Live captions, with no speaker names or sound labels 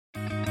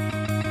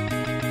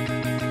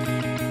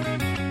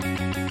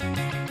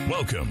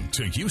Welcome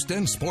to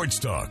Houston Sports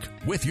Talk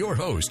with your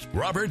host,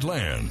 Robert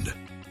Land.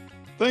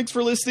 Thanks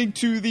for listening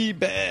to the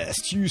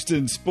best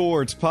Houston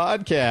sports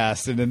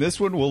podcast. And in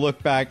this one, we'll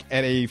look back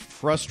at a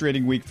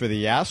frustrating week for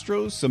the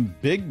Astros, some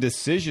big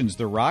decisions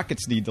the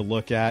Rockets need to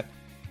look at,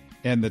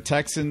 and the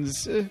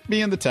Texans,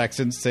 being the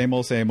Texans, same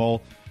old, same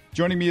old.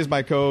 Joining me is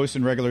my co-host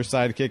and regular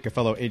sidekick, a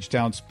fellow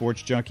H-Town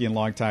sports junkie and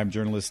longtime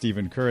journalist,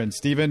 Stephen Curran.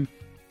 Stephen,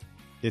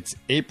 it's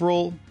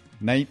April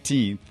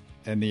 19th,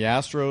 and the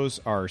Astros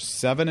are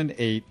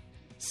 7-8,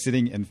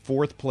 sitting in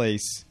fourth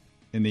place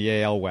in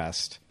the AL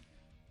West.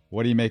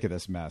 What do you make of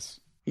this mess?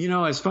 You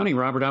know, it's funny,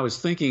 Robert. I was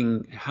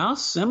thinking how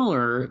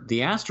similar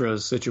the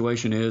Astros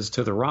situation is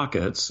to the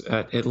Rockets,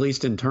 at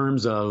least in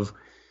terms of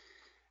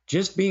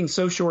just being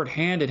so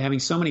shorthanded, having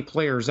so many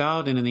players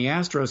out. And in the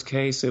Astros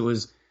case, it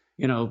was,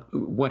 you know,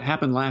 what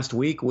happened last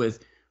week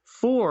with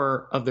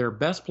four of their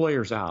best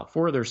players out,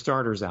 four of their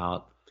starters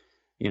out,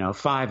 you know,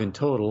 five in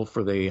total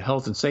for the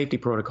health and safety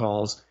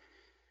protocols.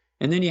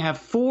 And then you have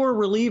four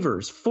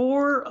relievers,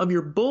 four of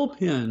your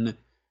bullpen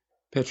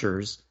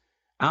pitchers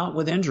out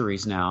with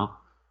injuries now,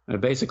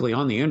 basically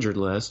on the injured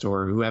list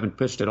or who haven't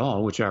pitched at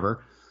all,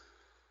 whichever.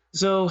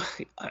 So,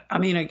 I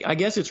mean, I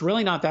guess it's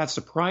really not that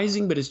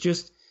surprising, but it's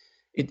just,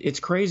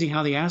 it's crazy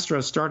how the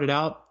Astros started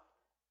out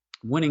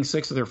winning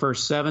 6 of their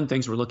first 7.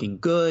 Things were looking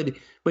good,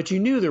 but you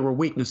knew there were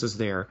weaknesses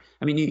there.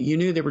 I mean, you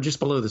knew they were just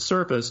below the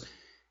surface.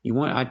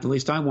 At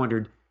least I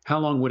wondered, how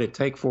long would it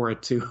take for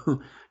it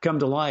to come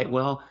to light?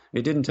 Well,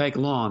 it didn't take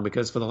long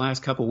because for the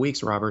last couple of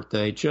weeks, Robert,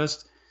 they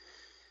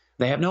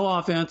have no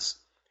offense.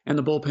 And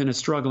the bullpen is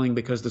struggling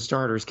because the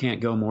starters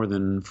can't go more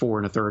than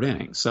 4 1/3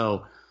 innings.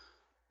 So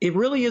it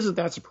really isn't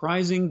that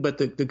surprising. But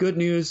the good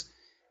news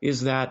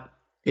is that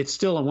it's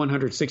still a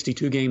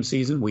 162-game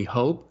season, we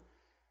hope,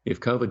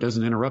 if COVID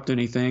doesn't interrupt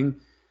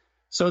anything.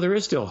 So there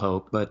is still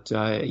hope. But,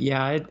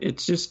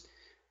 it's just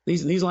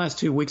these last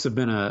 2 weeks have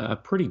been a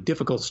pretty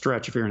difficult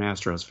stretch if you're an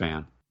Astros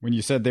fan. When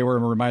you said they were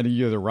reminding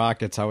you of the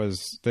Rockets, I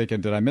was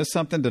thinking, did I miss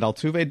something? Did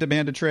Altuve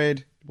demand a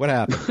trade? What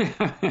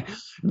happened?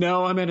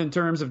 No, I meant in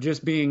terms of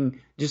just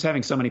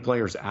having so many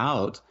players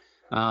out.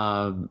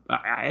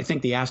 I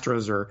think the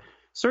Astros are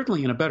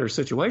certainly in a better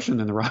situation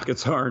than the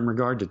Rockets are in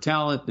regard to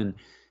talent and,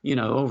 you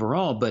know,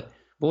 overall. But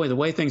boy, the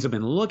way things have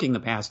been looking the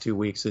past 2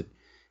 weeks,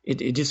 it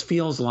just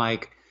feels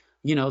like,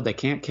 you know, they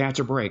can't catch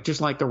a break, just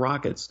like the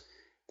Rockets.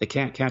 They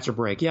can't catch a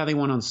break. Yeah, they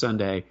won on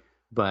Sunday,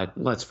 but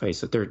let's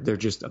face it, they're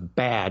just a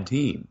bad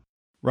team.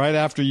 Right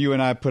after you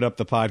and I put up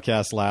the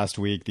podcast last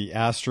week, the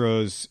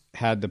Astros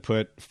had to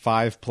put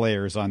 5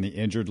 players on the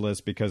injured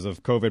list because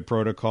of COVID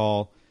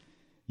protocol.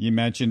 You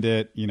mentioned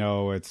it, you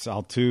know, it's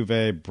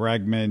Altuve,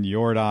 Bregman,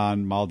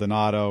 Yordan,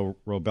 Maldonado,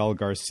 Robel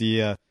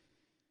Garcia.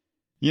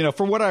 You know,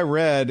 from what I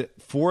read,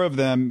 4 of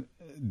them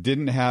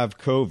didn't have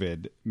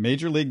COVID.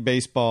 Major League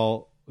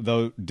Baseball,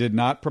 though, did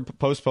not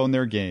postpone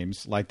their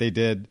games like they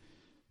did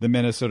the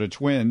Minnesota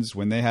Twins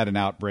when they had an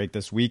outbreak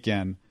this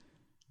weekend.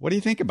 What do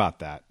you think about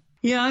that?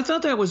 Yeah, I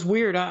thought that was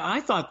weird.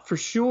 I thought for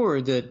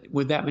sure that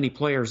with that many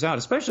players out,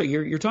 especially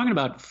you're talking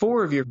about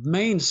 4 of your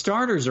main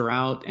starters are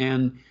out,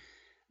 and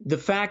the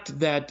fact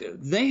that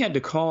they had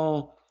to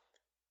call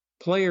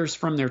players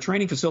from their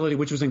training facility,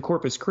 which was in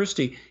Corpus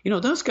Christi, you know,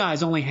 those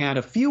guys only had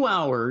a few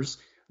hours.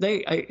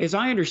 As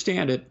I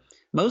understand it,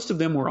 most of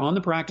them were on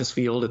the practice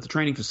field at the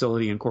training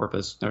facility in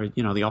Corpus, or,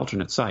 you know, the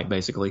alternate site,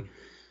 basically,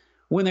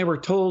 when they were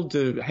told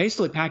to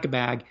hastily pack a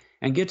bag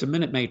and get to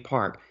Minute Maid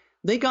Park.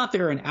 They got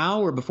there an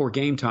hour before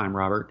game time,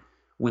 Robert,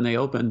 when they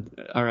opened,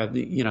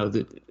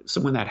 so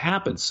when that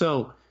happened.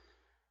 So,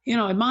 you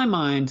know, in my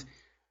mind,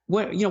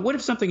 what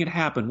if something had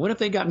happened? What if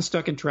they'd gotten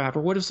stuck in traffic?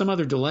 Or what if some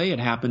other delay had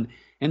happened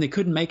and they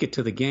couldn't make it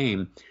to the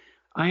game?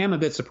 I am a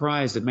bit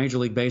surprised that Major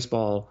League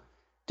Baseball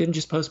didn't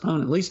just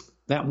postpone at least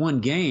that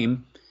one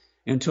game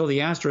until the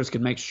Astros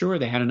could make sure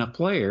they had enough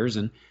players.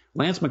 And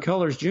Lance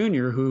McCullers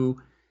Jr.,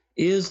 who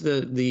is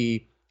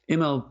the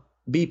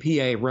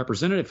MLBPA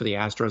representative for the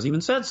Astros,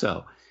 even said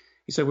so.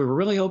 He said, we were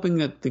really hoping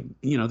that the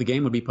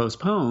game would be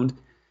postponed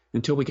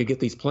until we could get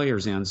these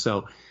players in.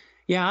 So,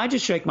 yeah, I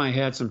just shake my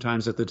head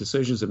sometimes at the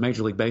decisions that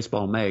Major League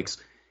Baseball makes.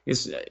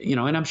 And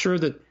I'm sure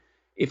that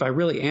if I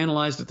really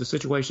analyzed it, the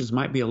situations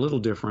might be a little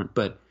different.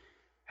 But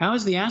how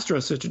is the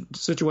Astros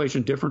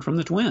situation different from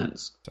the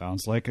Twins?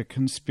 Sounds like a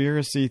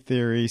conspiracy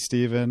theory,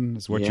 Stephen,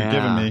 is what you're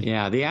giving me.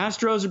 Yeah, the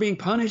Astros are being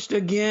punished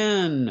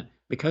again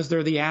because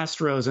they're the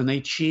Astros and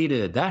they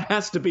cheated. That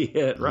has to be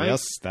it, right?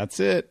 Yes, that's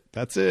it.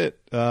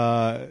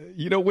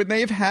 When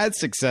they've had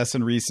success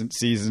in recent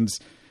seasons,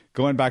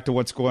 going back to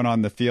what's going on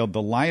in the field,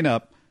 the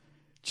lineup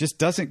just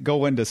doesn't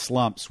go into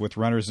slumps with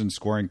runners in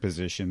scoring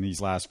position these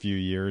last few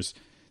years.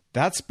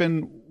 That's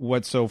been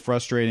what's so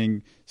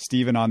frustrating,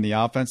 Stephen, on the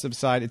offensive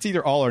side. It's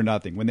either all or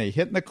nothing. When they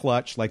hit in the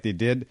clutch like they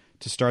did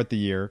to start the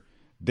year,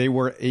 they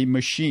were a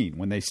machine.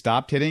 When they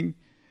stopped hitting,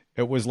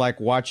 it was like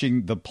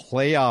watching the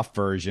playoff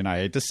version. I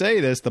hate to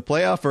say this, the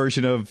playoff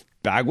version of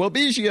Bagwell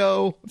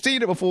Biggio. I've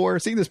seen it before.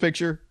 Seen this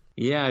picture.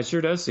 Yeah, it sure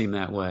does seem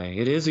that way.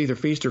 It is either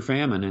feast or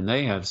famine, and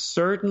they have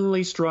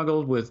certainly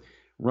struggled with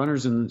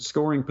runners in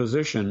scoring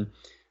position.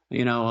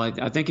 You know,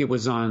 I think it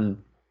was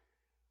on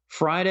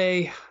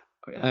Friday,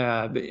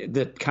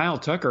 that Kyle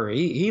Tucker,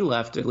 he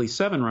left at least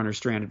 7 runners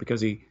stranded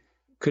because he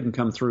couldn't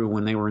come through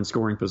when they were in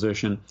scoring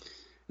position.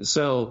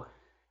 So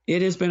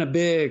it has been a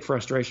big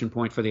frustration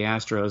point for the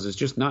Astros, is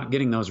just not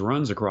getting those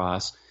runs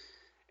across.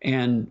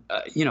 And,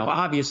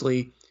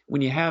 obviously,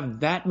 when you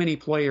have that many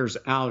players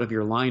out of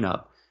your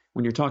lineup,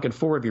 when you're talking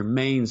 4 of your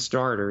main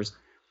starters,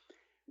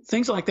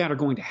 things like that are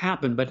going to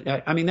happen. But,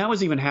 that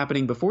was even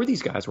happening before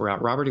these guys were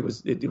out, Robert.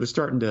 It was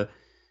starting to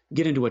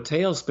get into a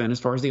tailspin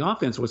as far as the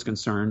offense was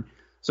concerned.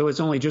 So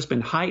it's only just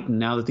been heightened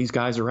now that these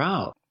guys are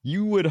out.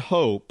 You would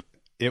hope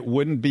it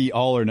wouldn't be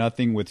all or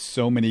nothing with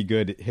so many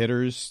good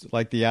hitters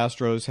like the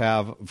Astros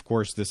have. Of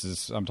course,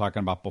 I'm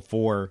talking about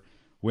before,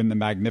 when the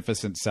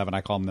Magnificent Seven,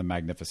 I call them the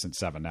Magnificent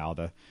Seven now,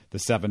 the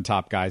 7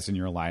 top guys in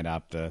your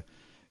lineup,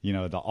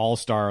 the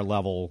all-star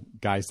level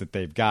guys that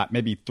they've got.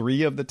 Maybe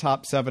 3 of the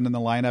top 7 in the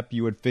lineup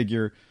you would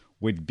figure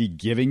would be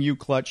giving you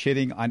clutch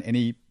hitting on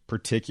any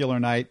particular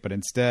night. But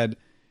instead,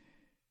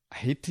 I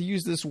hate to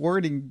use this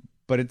wording,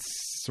 but it's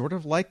sort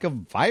of like a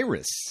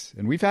virus,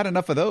 and we've had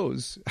enough of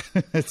those.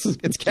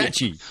 It's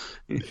catchy.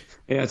 Yeah,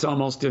 it's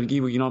almost,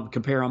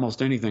 compare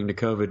almost anything to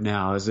COVID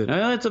now. Is it?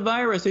 It's a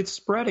virus. It's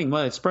spreading.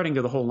 Well, it's spreading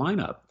to the whole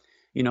lineup.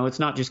 It's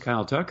not just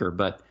Kyle Tucker,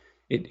 but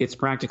it's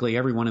practically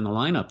everyone in the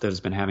lineup that has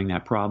been having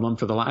that problem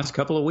for the last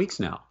couple of weeks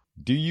now.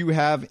 Do you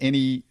have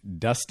any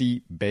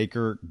Dusty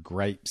Baker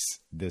gripes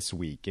this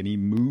week? Any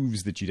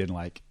moves that you didn't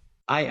like?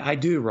 I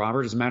do,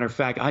 Robert, as a matter of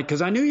fact,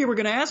 because I knew you were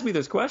going to ask me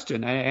this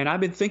question, and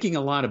I've been thinking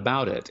a lot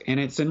about it, and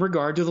it's in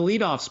regard to the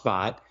leadoff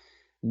spot.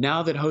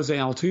 Now that Jose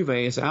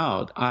Altuve is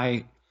out,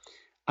 I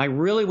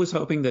really was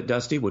hoping that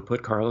Dusty would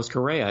put Carlos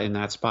Correa in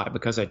that spot,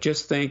 because I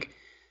just think,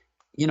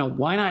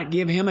 why not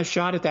give him a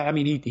shot at that?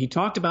 He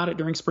talked about it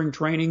during spring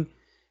training.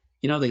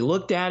 They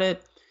looked at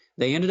it.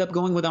 They ended up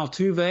going with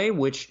Altuve,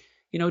 which,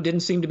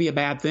 didn't seem to be a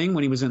bad thing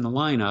when he was in the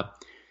lineup.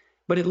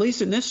 But at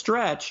least in this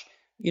stretch,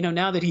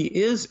 now that he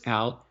is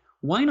out,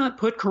 why not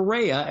put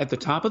Correa at the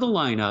top of the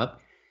lineup?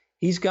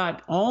 He's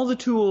got all the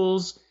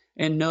tools,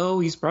 and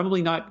no, he's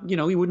probably not,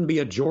 he wouldn't be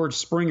a George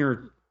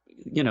Springer,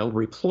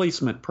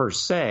 replacement per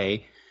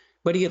se,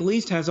 but he at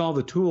least has all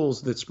the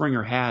tools that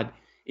Springer had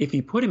if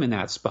he put him in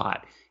that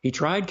spot. He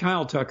tried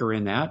Kyle Tucker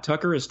in that.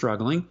 Tucker is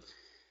struggling.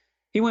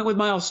 He went with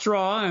Myles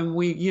Straw, and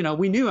we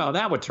knew how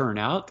that would turn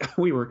out.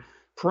 We were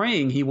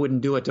praying he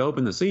wouldn't do it to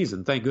open the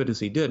season. Thank goodness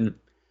he didn't.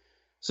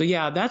 So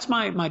yeah, that's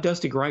my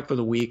Dusty gripe for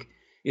the week,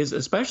 is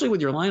especially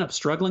with your lineup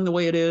struggling the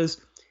way it is,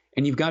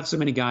 and you've got so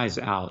many guys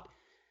out,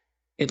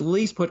 at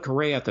least put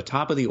Correa at the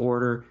top of the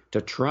order to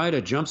try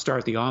to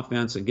jumpstart the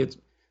offense and get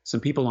some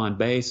people on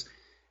base.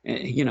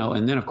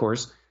 And then, of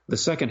course, the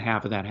second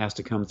half of that has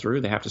to come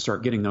through. They have to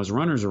start getting those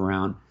runners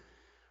around.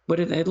 But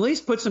at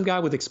least put some guy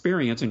with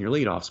experience in your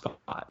leadoff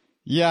spot.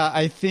 Yeah,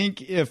 I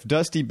think if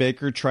Dusty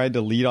Baker tried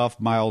to lead off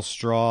Myles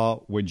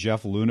Straw when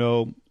Jeff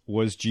Luhnow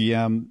was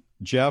GM,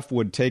 Jeff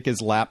would take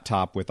his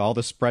laptop with all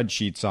the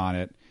spreadsheets on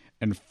it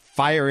and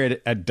fire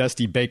it at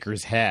Dusty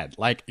Baker's head.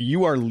 Like,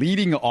 you are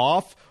leading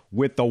off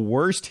with the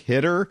worst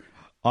hitter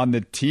on the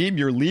team.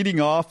 You're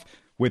leading off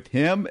with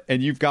him,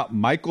 and you've got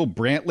Michael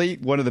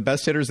Brantley, one of the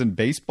best hitters in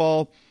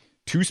baseball,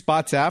 2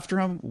 spots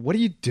after him. What are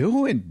you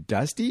doing,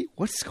 Dusty?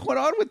 What's going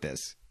on with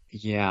this?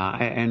 Yeah,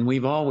 and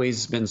we've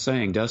always been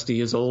saying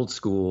Dusty is old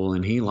school,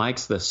 and he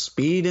likes the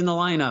speed in the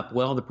lineup.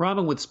 Well, the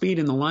problem with speed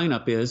in the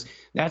lineup is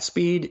that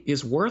speed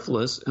is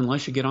worthless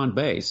unless you get on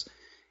base.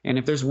 And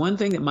if there's one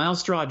thing that Myles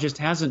Straw just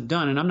hasn't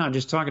done, and I'm not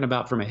just talking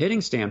about from a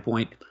hitting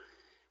standpoint,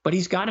 but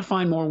he's got to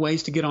find more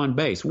ways to get on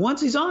base. Once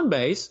he's on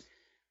base,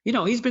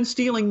 he's been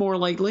stealing more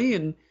lately,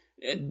 and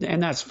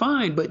that's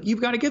fine, but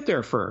you've got to get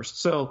there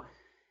first. So,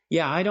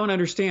 yeah, I don't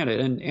understand it.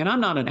 And I'm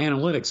not an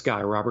analytics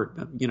guy,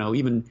 Robert,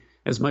 even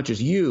as much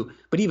as you,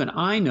 but even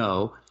I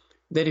know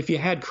that if you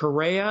had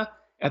Correa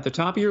at the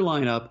top of your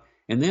lineup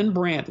and then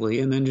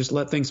Brantley and then just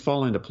let things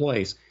fall into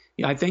place,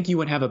 I think you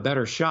would have a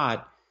better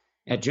shot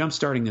at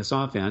jump-starting this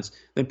offense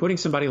than putting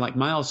somebody like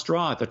Myles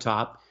Straw at the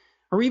top,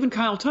 or even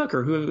Kyle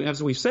Tucker, who,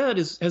 as we've said,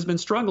 has been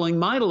struggling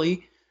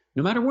mightily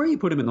no matter where you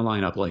put him in the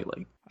lineup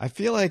lately. I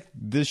feel like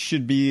this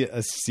should be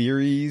a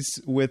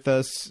series with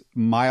us,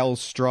 Myles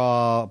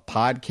Straw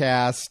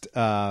podcast,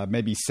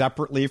 maybe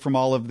separately from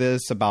all of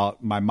this,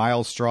 about my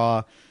Myles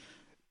Straw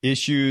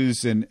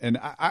issues. And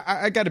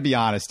I got to be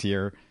honest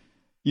here.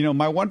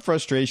 My one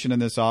frustration in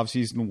this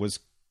offseason was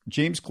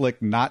James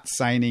Click not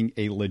signing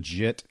a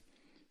legit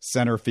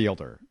center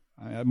fielder.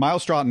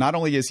 Myles Straw, not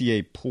only is he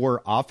a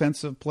poor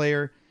offensive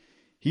player,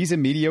 he's a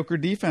mediocre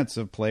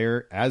defensive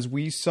player, as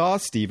we saw,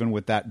 Stephen,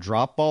 with that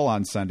drop ball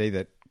on Sunday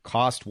that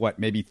cost,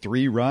 maybe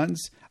 3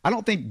 runs. I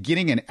don't think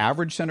getting an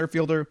average center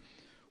fielder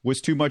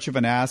was too much of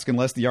an ask,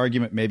 unless the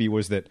argument maybe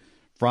was that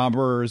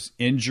Framber's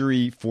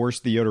injury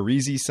forced the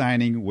Odorizzi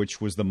signing,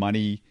 which was the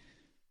money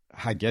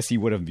I guess he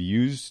would have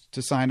used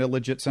to sign a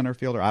legit center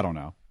fielder. I don't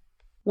know.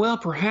 Well,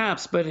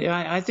 perhaps, but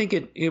I think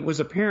it was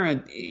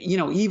apparent,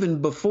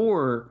 even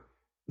before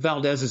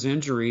Valdez's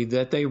injury,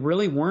 that they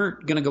really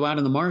weren't going to go out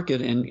in the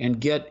market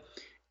and get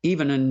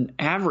even an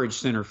average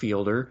center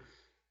fielder.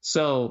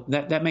 So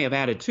that may have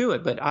added to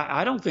it, but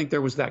I don't think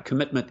there was that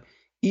commitment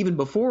even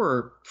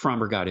before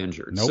Fromber got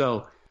injured. Nope.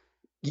 So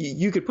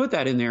you could put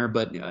that in there,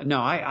 but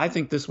no, I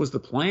think this was the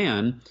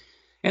plan.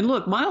 And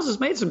look, Miles has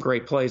made some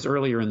great plays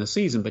earlier in the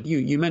season, but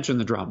you mentioned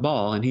the drop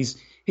ball, and he's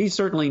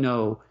certainly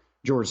no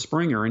George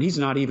Springer, and he's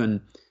not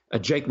even a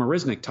Jake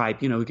Marisnick type,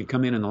 who could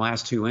come in the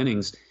last 2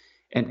 innings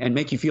and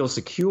make you feel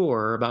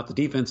secure about the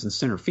defense in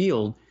center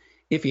field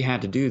if he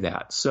had to do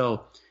that.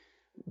 So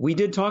we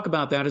did talk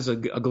about that as a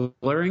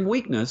glaring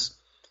weakness,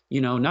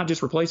 not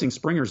just replacing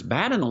Springer's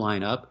bat in the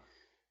lineup,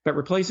 but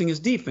replacing his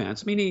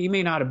defense. I mean, he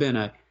may not have been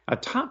a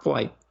top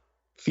flight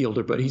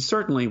fielder, but he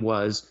certainly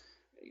was,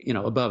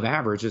 above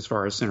average as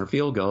far as center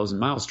field goes. And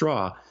Miles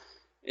Straw,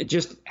 it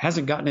just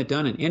hasn't gotten it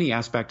done in any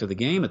aspect of the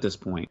game at this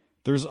point.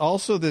 There's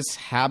also this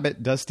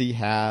habit Dusty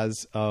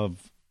has of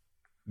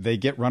they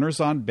get runners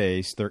on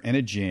base, they're in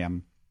a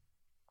jam.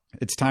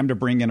 It's time to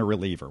bring in a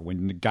reliever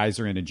when the guys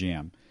are in a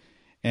jam.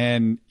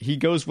 And he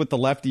goes with the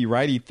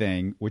lefty-righty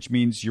thing, which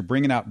means you're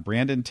bringing out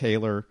Brandon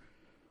Taylor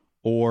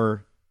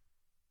or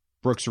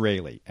Brooks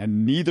Raley.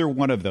 And neither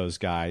one of those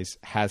guys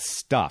has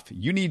stuff.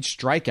 You need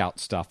strikeout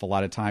stuff a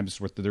lot of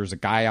times where there's a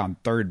guy on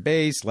third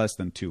base, less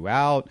than 2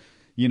 out.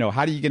 How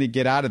are you going to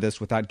get out of this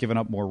without giving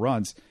up more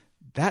runs?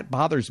 That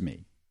bothers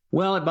me.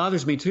 Well, it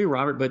bothers me too,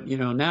 Robert. But,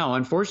 now,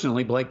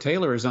 unfortunately, Blake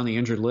Taylor is on the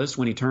injured list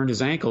when he turned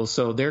his ankle.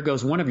 So there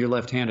goes one of your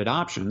left-handed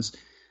options.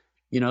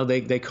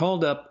 They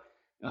called up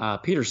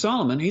Peter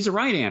Solomon. He's a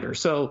right-hander.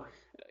 So,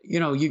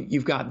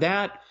 you've got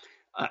that.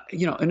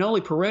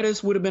 Enoli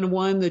Paredes would have been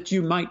one that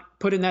you might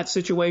put in that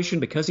situation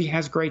because he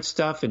has great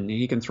stuff and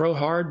he can throw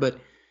hard, but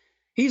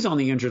he's on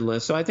the injured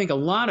list. So I think a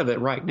lot of it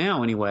right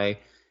now anyway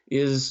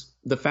is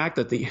the fact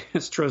that the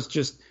Astros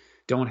just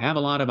don't have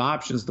a lot of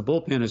options. The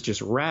bullpen is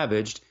just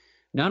ravaged,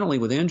 not only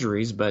with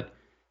injuries, but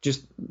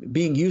just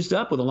being used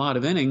up with a lot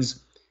of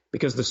innings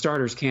because the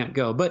starters can't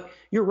go. But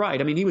you're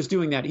right. I mean, he was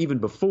doing that even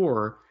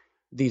before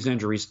these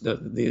injuries,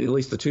 at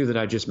least the 2 that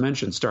I just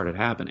mentioned, started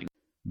happening.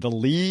 The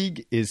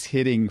league is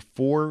hitting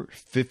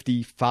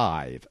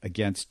 .455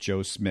 against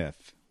Joe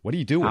Smith. What do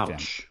you do with him?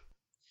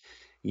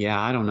 Yeah,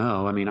 I don't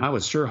know. I mean, I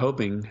was sure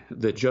hoping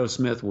that Joe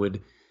Smith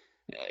would,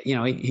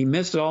 he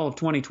missed all of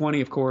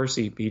 2020, of course.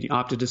 He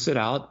opted to sit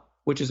out,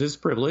 which is his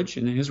privilege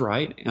and his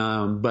right.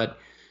 But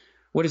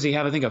what does he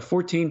have? I think a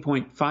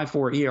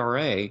 14.54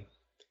 ERA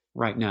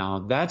right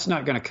now. That's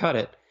not going to cut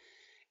it.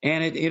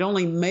 And it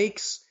only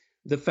makes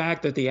the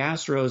fact that the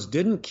Astros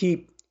didn't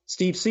keep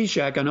Steve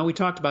Cishek, I know we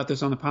talked about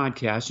this on the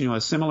podcast, a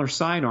similar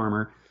side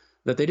armor,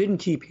 that they didn't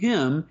keep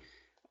him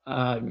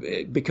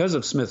because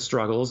of Smith's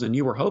struggles, and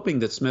you were hoping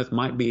that Smith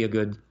might be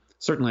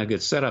certainly a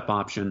good setup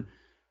option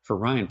for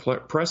Ryan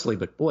Presley,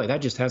 but boy,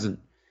 that just hasn't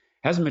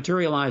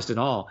materialized at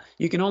all.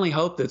 You can only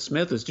hope that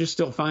Smith is just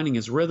still finding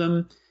his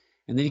rhythm,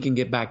 and then he can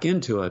get back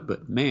into it,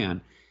 but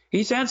man,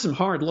 he's had some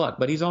hard luck,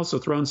 but he's also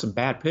thrown some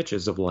bad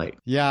pitches of late.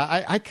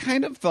 Yeah, I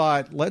kind of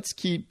thought let's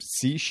keep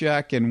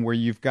Cishek and where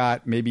you've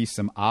got maybe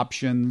some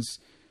options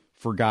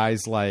for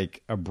guys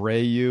like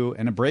Abreu.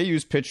 And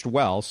Abreu's pitched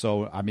well,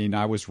 so, I mean,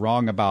 I was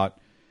wrong about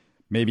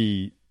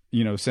maybe,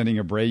 sending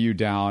Abreu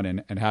down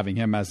and having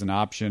him as an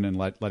option and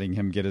letting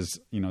him get his,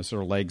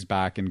 sort of legs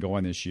back and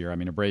going this year. I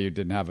mean, Abreu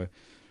didn't have a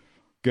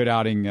good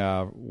outing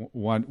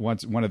one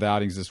of the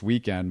outings this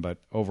weekend, but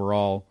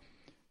overall –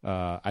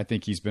 I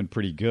think he's been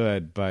pretty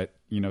good, but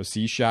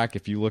Cishek,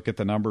 if you look at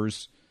the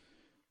numbers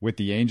with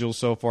the Angels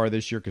so far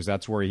this year, because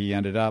that's where he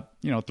ended up,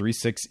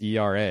 3.6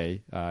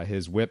 ERA.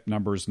 His WHIP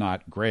number's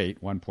not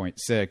great,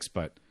 1.6,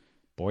 but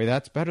boy,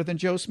 that's better than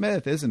Joe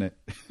Smith, isn't it?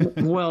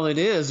 Well, it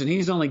is, and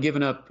he's only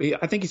given up.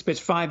 I think he's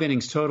pitched 5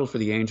 innings total for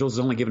the Angels.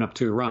 He's only given up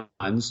 2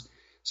 runs,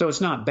 so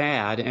it's not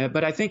bad.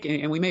 But I think,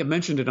 and we may have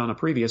mentioned it on a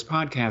previous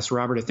podcast,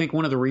 Robert. I think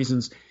one of the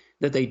reasons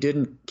that they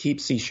didn't keep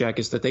Cishek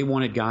is that they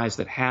wanted guys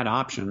that had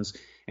options.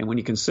 And when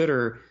you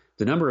consider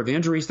the number of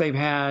injuries they've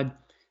had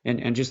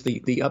and just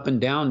the up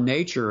and down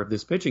nature of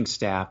this pitching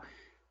staff,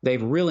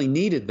 they've really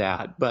needed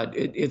that. But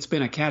it's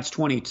been a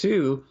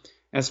catch-22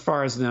 as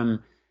far as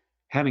them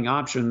having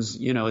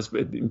options, as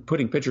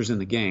putting pitchers in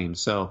the game.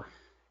 So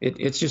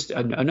it's just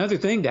another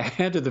thing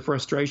to add to the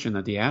frustration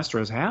that the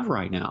Astros have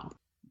right now.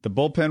 The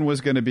bullpen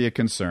was going to be a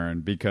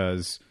concern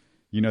because,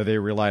 they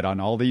relied on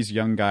all these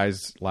young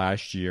guys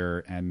last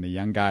year, and the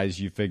young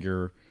guys you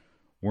figure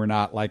were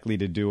not likely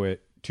to do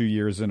it 2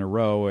 years in a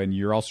row, and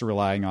you're also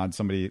relying on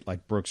somebody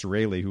like Brooks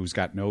Raley, who's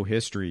got no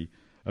history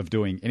of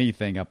doing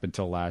anything up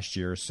until last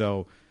year.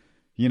 So,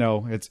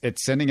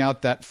 it's sending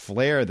out that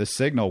flare, the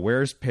signal.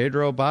 Where's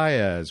Pedro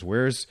Baez?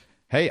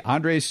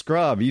 Andre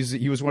Scrub?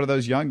 He was one of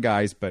those young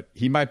guys, but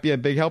he might be a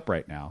big help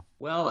right now.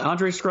 Well,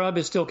 Andre Scrub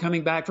is still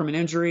coming back from an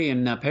injury,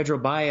 and Pedro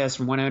Baez,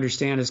 from what I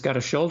understand, has got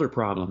a shoulder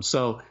problem.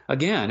 So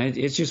again,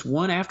 it's just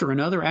one after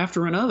another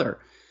after another.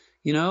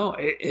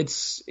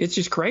 It's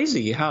just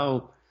crazy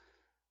how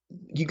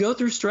you go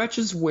through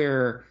stretches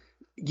where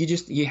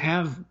you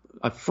have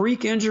a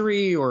freak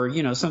injury or,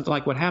 something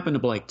like what happened to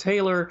Blake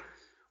Taylor,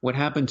 what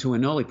happened to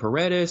Enoli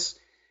Paredes.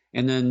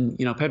 And then,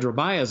 Pedro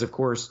Baez, of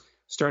course,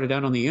 started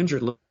out on the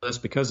injured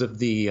list because of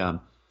the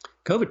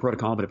COVID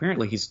protocol, but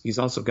apparently he's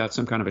also got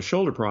some kind of a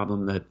shoulder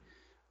problem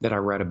that I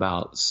read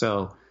about.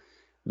 So,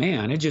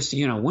 man, it just,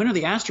 when are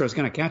the Astros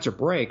going to catch a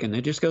break? And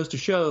it just goes to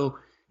show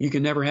you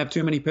can never have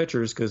too many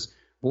pitchers because,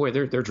 boy,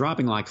 they're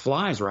dropping like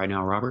flies right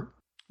now, Robert.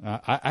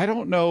 I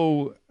don't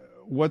know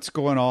what's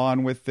going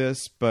on with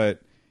this,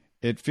 but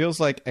it feels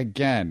like,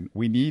 again,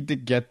 we need to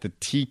get the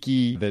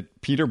tiki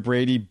that Peter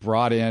Brady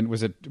brought in.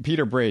 Was it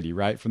Peter Brady,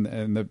 right, from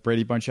in the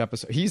Brady Bunch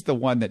episode? He's the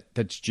one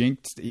that's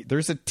jinxed.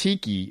 There's a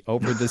tiki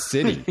over the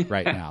city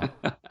right now.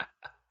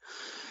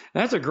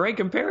 That's a great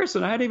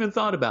comparison. I hadn't even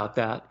thought about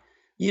that.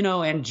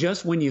 And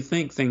just when you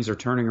think things are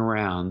turning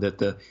around, that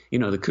the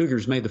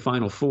Cougars made the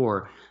Final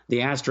Four, the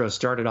Astros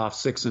started off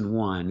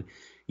 6-1.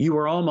 You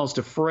were almost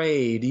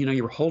afraid.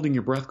 You were holding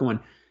your breath, going,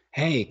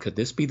 "Hey, could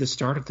this be the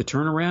start of the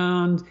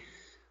turnaround?"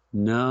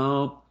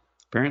 No,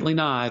 apparently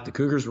not. The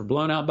Cougars were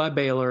blown out by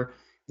Baylor.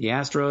 The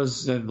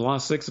Astros have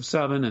lost 6 of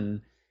 7,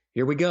 and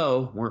here we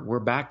go. We're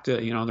back to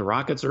the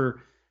Rockets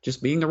are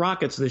just being the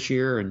Rockets this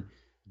year and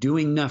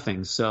doing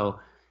nothing. So,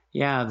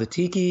 yeah, the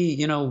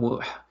tiki,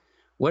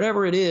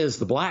 whatever it is,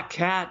 the black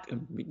cat,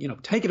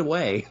 take it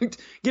away.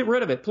 Get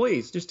rid of it,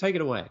 please. Just take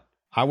it away.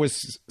 I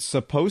was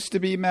supposed to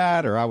be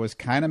mad, or I was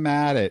kind of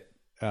mad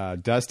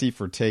at Dusty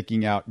for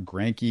taking out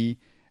Greinke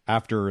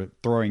after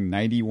throwing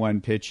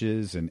 91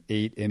 pitches and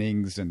 8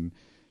 innings and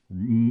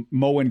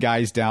mowing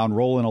guys down,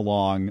 rolling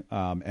along.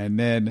 And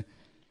then,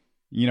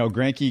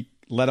 Greinke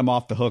let him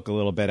off the hook a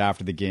little bit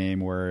after the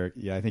game where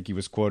I think he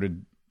was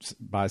quoted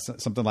by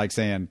something like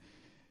saying,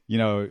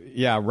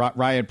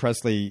 Ryan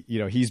Presley,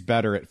 he's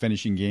better at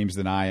finishing games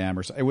than I am.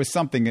 Or so. It was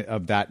something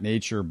of that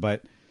nature.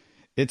 But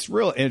it's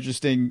real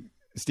interesting,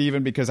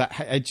 Stephen, because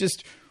I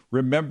just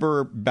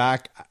remember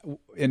back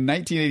in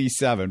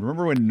 1987,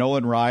 remember when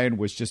Nolan Ryan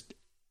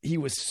he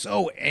was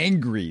so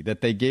angry that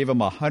they gave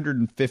him a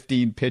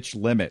 115 pitch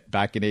limit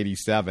back in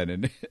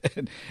 87.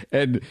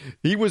 And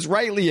he was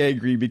rightly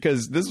angry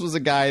because this was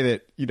a guy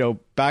that,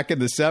 back in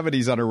the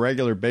 70s on a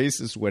regular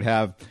basis would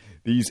have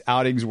these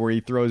outings where he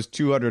throws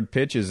 200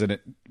 pitches and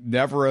it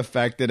never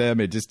affected him.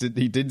 He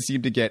didn't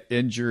seem to get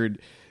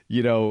injured,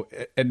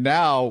 and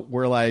now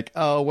we're like,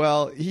 oh,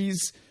 well,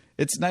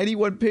 it's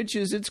 91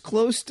 pitches. It's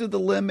close to the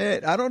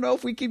limit. I don't know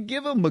if we can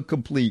give him a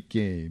complete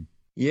game.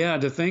 Yeah,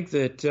 to think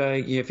that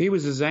if he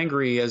was as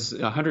angry as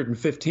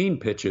 115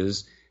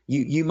 pitches,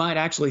 you might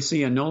actually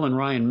see a Nolan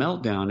Ryan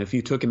meltdown if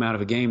you took him out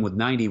of a game with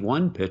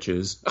 91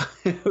 pitches.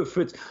 If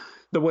it's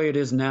the way it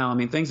is now. I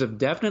mean, things have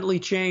definitely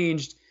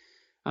changed.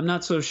 I'm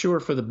not so sure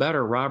for the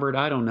better, Robert.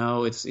 I don't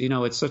know. It's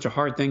such a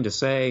hard thing to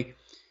say.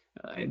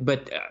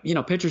 But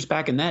pitchers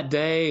back in that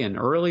day and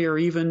earlier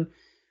even,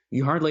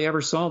 you hardly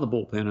ever saw the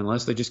bullpen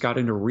unless they just got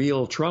into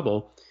real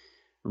trouble.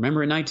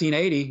 Remember in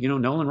 1980,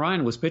 Nolan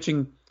Ryan was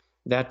pitching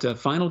that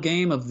final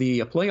game of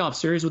the playoff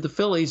series with the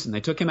Phillies, and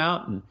they took him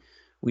out, and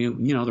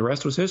the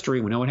rest was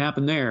history. We know what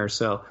happened there.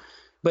 So,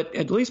 but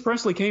at least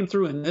Presley came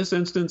through in this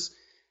instance,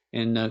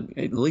 and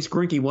at least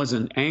Greinke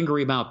wasn't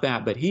angry about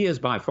that. But he is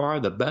by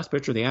far the best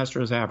pitcher the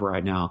Astros have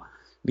right now,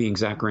 being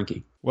Zach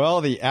Greinke. Well,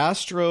 the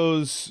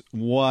Astros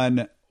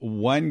won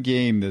one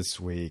game this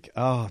week.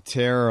 Oh,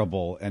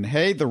 terrible. And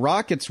hey, the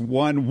Rockets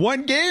won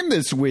one game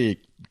this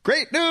week.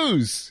 Great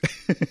news.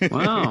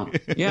 Wow.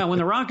 Yeah, when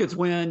the Rockets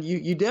win,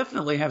 you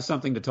definitely have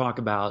something to talk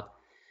about.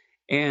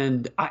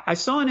 And I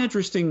saw an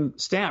interesting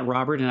stat,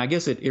 Robert, and I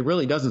guess it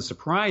really doesn't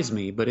surprise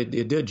me, but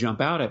it did jump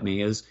out at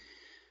me, is,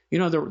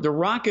 the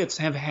Rockets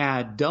have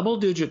had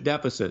double-digit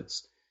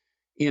deficits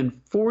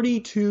in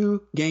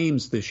 42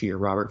 games this year,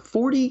 Robert.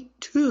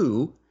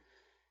 42,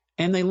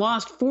 and they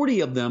lost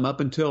 40 of them up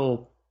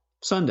until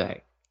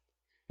Sunday.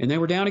 And they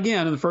were down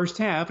again in the first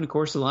half. And, of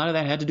course, a lot of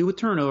that had to do with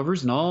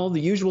turnovers and all the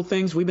usual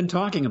things we've been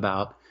talking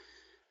about.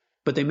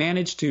 But they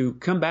managed to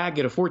come back,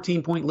 get a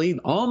 14-point lead,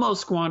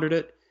 almost squandered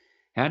it,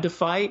 had to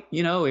fight.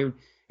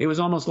 It was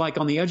almost like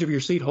on the edge of your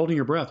seat holding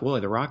your breath. Well,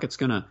 are the Rockets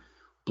going to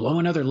blow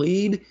another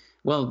lead?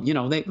 Well,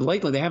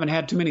 lately they haven't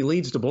had too many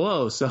leads to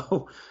blow.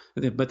 So,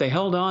 but they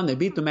held on. They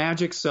beat the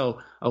Magic. So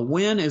a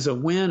win is a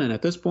win. And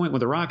at this point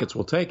with the Rockets,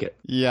 we'll take it.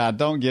 Yeah,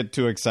 don't get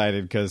too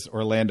excited because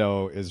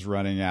Orlando is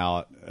running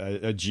out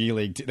a G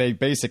League. They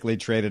basically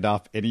traded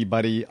off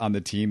anybody on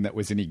the team that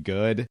was any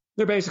good.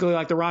 They're basically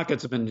like the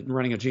Rockets have been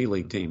running a G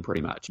League team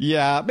pretty much.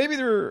 Yeah, maybe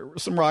there are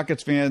some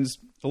Rockets fans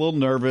a little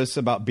nervous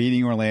about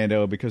beating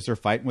Orlando because they're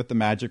fighting with the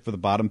Magic for the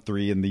bottom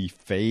 3 in the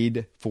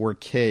Fade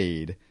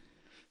 4Cade.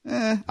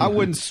 I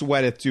wouldn't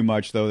sweat it too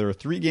much, though. There are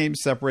 3 games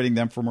separating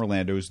them from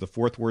Orlando, who's the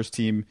 4th worst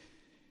team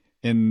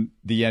in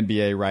the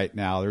NBA right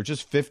now. There are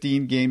just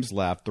 15 games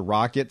left. The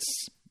Rockets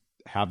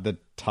have the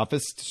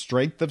toughest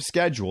strength of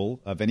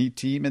schedule of any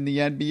team in the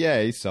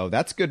NBA, so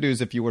that's good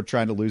news if you were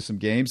trying to lose some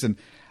games. And,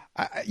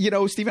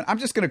 Stephen, I'm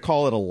just going to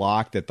call it a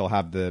lock that they'll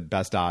have the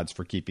best odds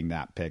for keeping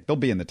that pick. They'll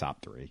be in the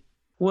top 3.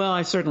 Well,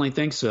 I certainly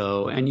think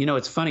so. And,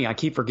 it's funny. I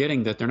keep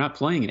forgetting that they're not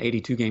playing an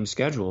 82-game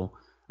schedule.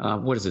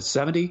 What is it,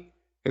 70?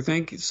 I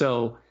think.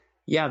 So,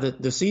 yeah,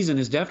 the season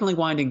is definitely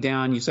winding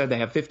down. You said they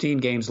have 15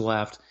 games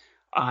left.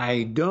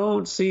 I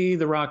don't see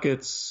the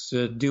Rockets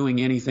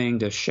doing anything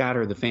to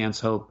shatter the fans'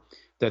 hope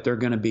that they're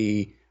going to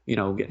be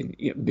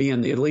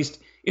being at least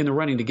in the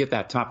running to get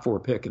that top 4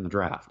 pick in the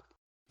draft.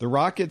 The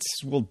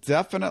Rockets will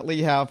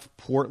definitely have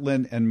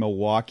Portland and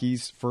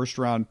Milwaukee's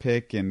first-round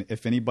pick, and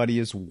if anybody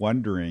is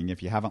wondering,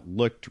 if you haven't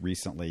looked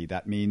recently,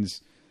 that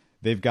means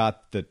they've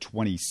got the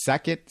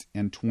 22nd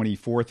and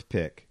 24th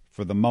pick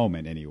for the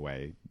moment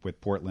anyway,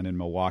 with Portland and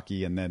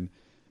Milwaukee, and then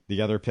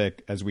the other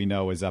pick, as we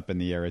know, is up in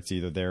the air. It's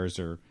either theirs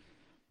or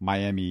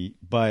Miami.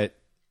 But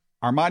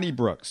Armoni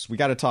Brooks, we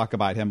got to talk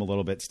about him a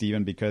little bit,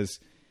 Stephen, because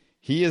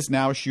he is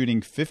now shooting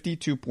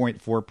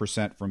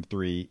 52.4% from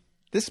three.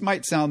 This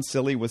might sound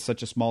silly with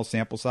such a small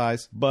sample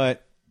size,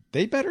 but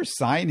they better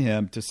sign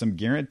him to some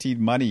guaranteed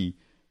money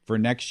for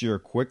next year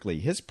quickly.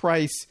 His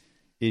price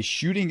is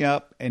shooting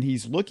up, and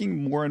he's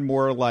looking more and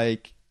more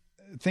like,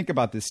 think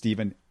about this,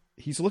 Stephen,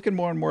 he's looking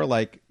more and more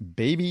like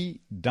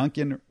baby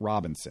Duncan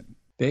Robinson.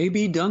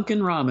 Baby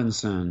Duncan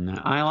Robinson.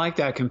 I like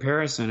that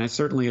comparison. It's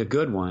certainly a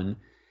good one.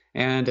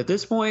 And at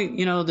this point,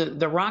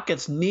 the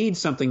Rockets need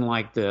something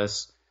like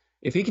this.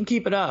 If he can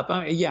keep it up,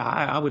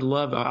 I would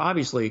love,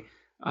 obviously,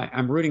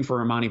 I'm rooting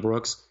for Armoni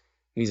Brooks.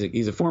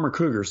 He's a former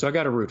Cougar, so I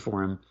got to root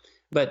for him.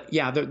 But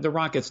yeah, the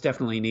Rockets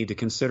definitely need to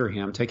consider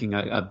him, taking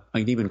an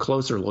even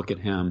closer look at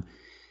him.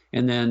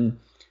 And then,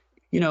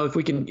 if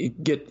we can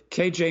get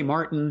KJ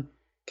Martin,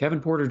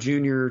 Kevin Porter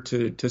Jr.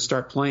 to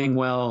start playing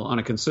well on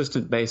a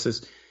consistent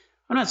basis.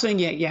 I'm not saying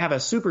you have a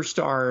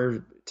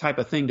superstar type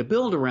of thing to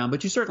build around,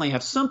 but you certainly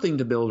have something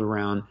to build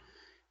around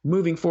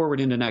moving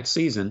forward into next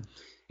season.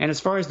 And as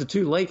far as the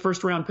 2 late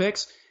first-round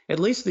picks, at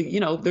least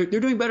they're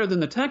doing better than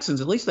the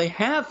Texans. At least they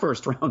have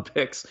first-round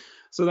picks,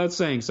 so that's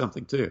saying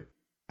something too.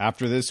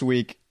 After this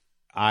week,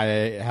 I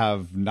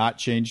have not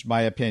changed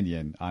my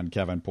opinion on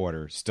Kevin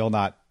Porter. Still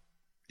not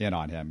in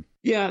on him.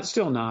 Yeah,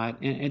 still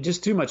not, and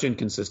just too much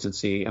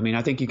inconsistency. I mean,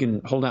 I think you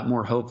can hold out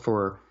more hope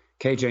for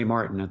KJ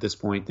Martin at this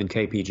point than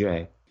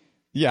KPJ.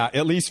 Yeah,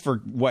 at least for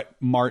what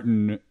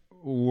Martin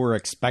were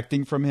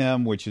expecting from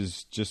him, which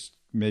is just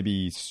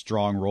maybe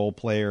strong role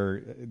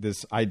player.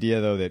 This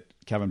idea, though, that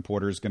Kevin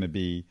Porter is going to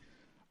be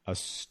a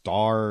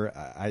star,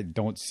 I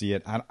don't see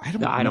it. I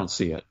don't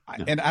see it.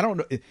 No. And I don't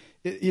know.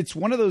 It's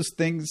one of those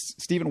things,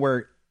 Stephen,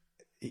 where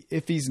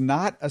if he's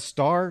not a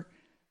star,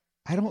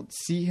 I don't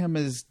see him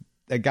as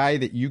a guy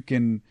that you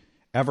can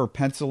ever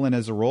pencil in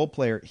as a role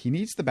player. He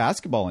needs the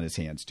basketball in his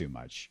hands too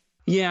much.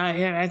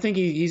 Yeah, I think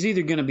he's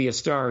either going to be a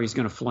star or he's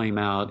going to flame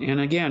out.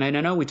 And again, and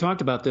I know we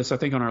talked about this, I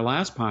think, on our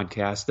last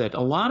podcast, that a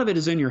lot of it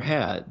is in your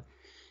head.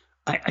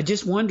 I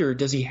just wonder,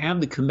 does he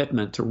have the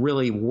commitment to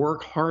really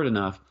work hard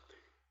enough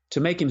to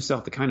make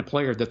himself the kind of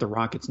player that the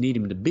Rockets need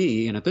him to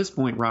be? And at this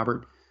point,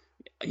 Robert,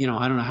 I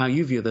don't know how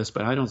you view this,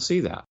 but I don't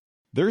see that.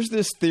 There's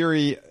this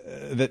theory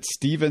that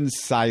Stephen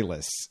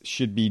Silas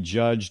should be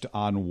judged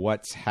on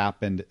what's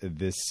happened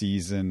this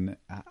season.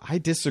 I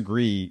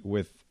disagree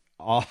with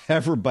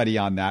everybody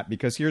on that,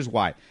 because here's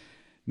why.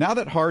 Now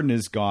that Harden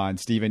is gone,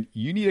 Stephen,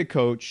 you need a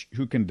coach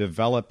who can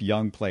develop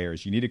young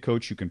players. You need a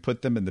coach who can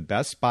put them in the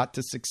best spot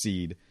to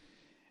succeed.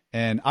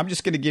 And I'm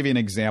just going to give you an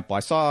example. I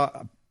saw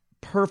a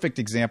perfect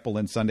example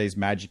in Sunday's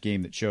Magic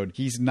game that showed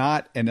he's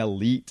not an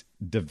elite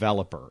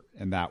developer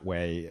in that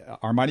way.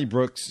 Armoni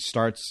Brooks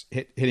starts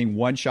hitting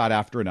one shot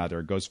after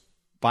another, goes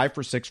 5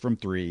 for 6 from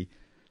three,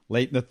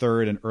 late in the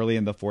third and early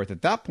in the fourth.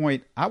 At that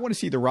point, I want to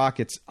see the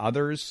Rockets,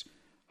 others,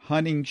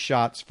 hunting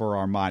shots for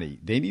Armoni.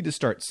 They need to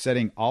start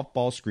setting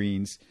off-ball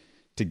screens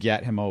to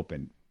get him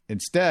open.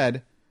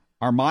 Instead,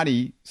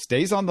 Armoni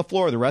stays on the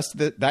floor the rest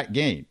of that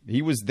game.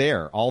 He was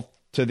there all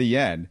to the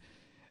end,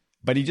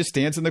 but he just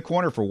stands in the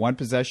corner for one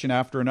possession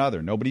after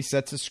another. Nobody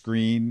sets a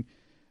screen.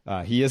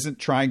 He isn't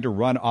trying to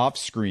run off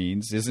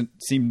screens, doesn't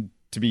seem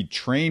to be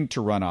trained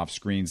to run off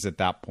screens at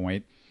that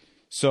point.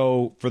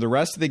 So for the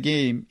rest of the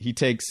game, he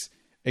takes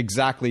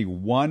exactly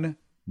one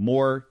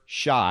more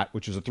shot,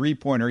 which was a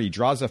three-pointer. He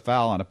draws a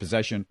foul on a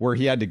possession where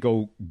he had to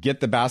go get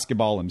the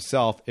basketball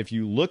himself. If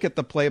you look at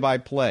the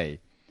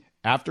play-by-play,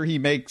 after he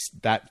makes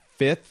that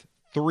fifth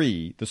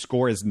three, the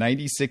score is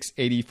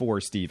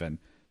 96-84, Stephen.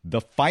 The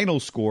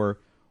final score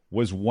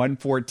was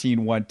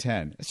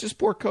 114-110. It's just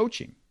poor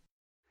coaching.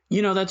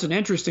 That's an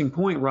interesting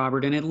point,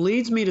 Robert, and it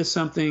leads me to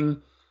something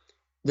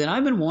that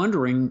I've been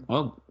wondering,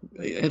 well,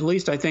 at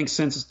least I think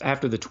since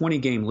after the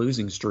 20-game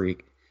losing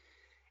streak.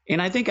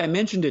 And I think I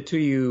mentioned it to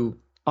you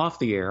off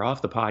the air,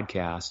 off the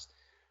podcast.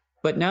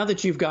 But now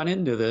that you've got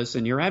into this,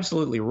 and you're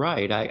absolutely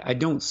right, I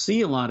don't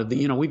see a lot of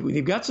the,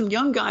 we've got some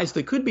young guys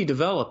that could be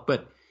developed,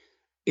 but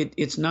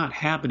it's not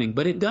happening.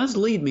 But it does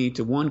lead me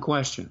to one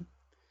question.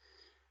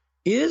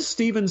 Is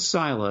Stephen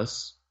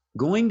Silas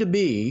going to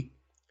be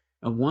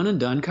a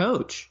one-and-done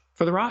coach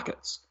for the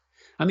Rockets?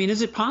 I mean,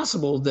 is it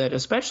possible that,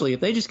 especially if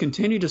they just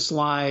continue to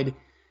slide,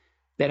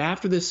 that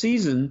after this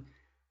season,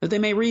 that they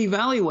may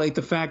reevaluate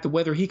the fact of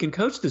whether he can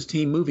coach this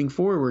team moving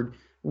forward,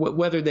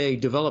 whether they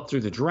develop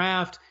through the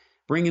draft,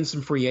 bring in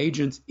some free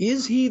agents?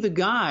 Is he the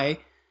guy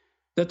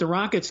that the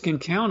Rockets can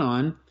count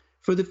on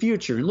for the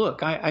future? And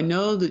look, I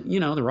know that,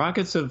 the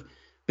Rockets have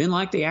been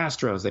like the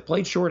Astros. They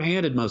played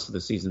shorthanded most of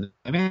the season.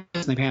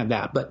 They've had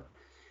that. But,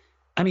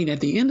 I mean, at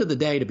the end of the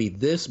day, to be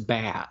this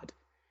bad,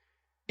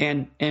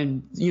 And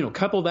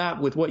couple that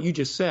with what you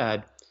just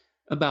said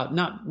about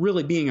not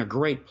really being a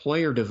great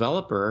player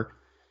developer.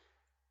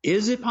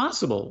 Is it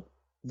possible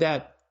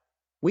that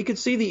we could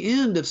see the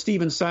end of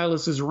Stephen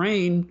Silas's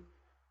reign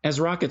as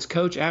Rockets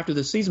coach after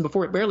the season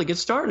before it barely gets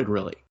started,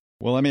 really?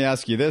 Well, let me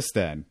ask you this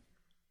then.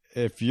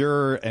 If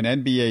you're an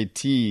NBA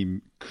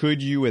team,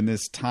 could you, in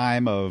this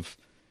time of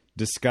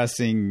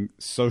discussing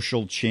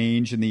social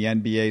change in the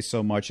NBA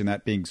so much and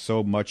that being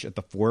so much at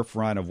the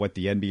forefront of what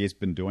the NBA has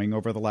been doing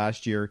over the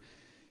last year,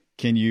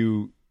 can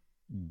you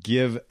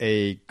give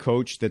a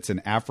coach that's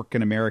an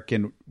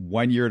African-American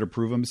 1 year to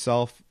prove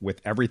himself with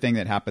everything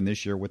that happened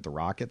this year with the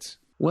Rockets?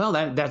 Well,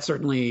 that's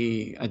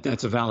certainly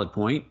that's a valid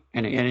point,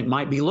 and it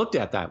might be looked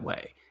at that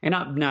way.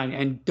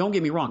 And don't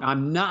get me wrong,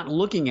 I'm not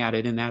looking at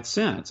it in that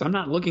sense. I'm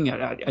not looking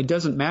at it. It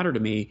doesn't matter to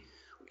me,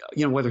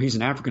 whether he's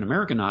an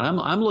African-American or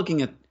not. I'm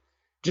looking at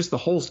just the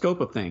whole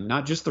scope of thing,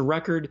 not just the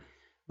record,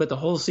 but the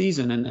whole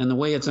season and the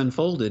way it's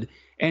unfolded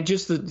and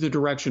just the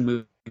direction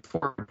moving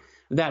forward.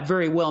 That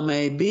very well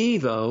may be,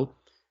 though,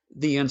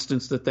 the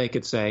instance that they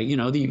could say,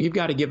 you've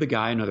got to give the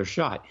guy another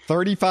shot.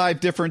 35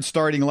 different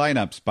starting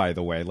lineups, by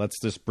the way. Let's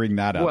just bring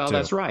that up. Well, too.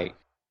 That's right.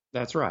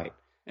 That's right.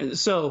 And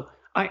so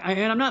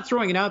I'm not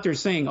throwing it out there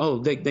saying,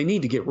 they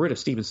need to get rid of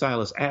Stephen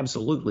Silas.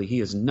 Absolutely. He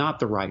is not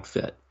the right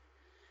fit.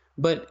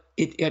 But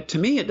to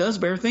me, it does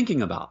bear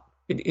thinking about.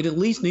 It at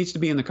least needs to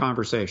be in the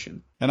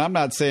conversation. And I'm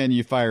not saying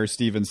you fire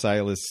Stephen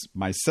Silas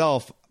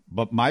myself,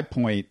 but my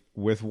point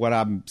with what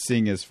I'm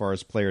seeing as far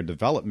as player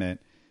development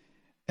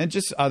and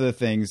just other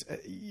things,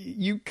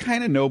 you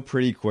kind of know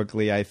pretty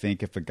quickly, I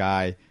think, if a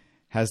guy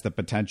has the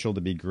potential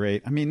to be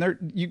great. I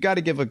mean, you got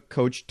to give a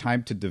coach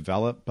time to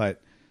develop,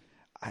 but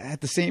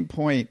at the same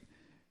point,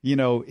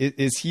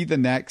 is he the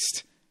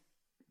next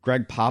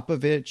Greg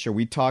Popovich? Are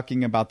we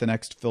talking about the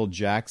next Phil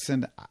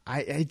Jackson?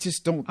 I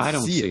just don't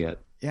see it.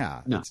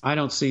 Yeah. No, I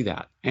don't see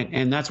that.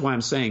 And that's why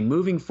I'm saying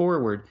moving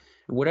forward,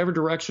 whatever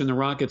direction the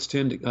Rockets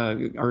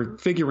are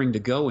figuring to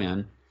go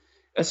in,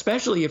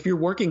 especially if you're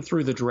working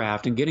through the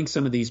draft and getting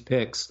some of these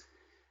picks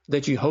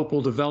that you hope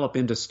will develop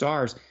into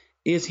stars,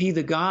 is he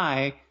the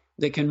guy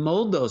that can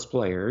mold those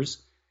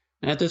players?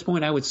 And at this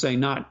point, I would say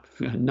not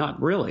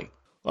really.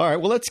 All right,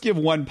 well, let's give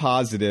one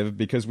positive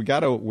because we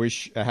got to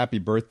wish a happy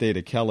birthday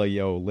to Kelly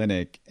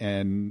Olynyk,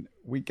 and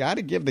we got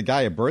to give the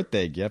guy a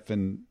birthday gift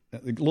and a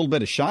little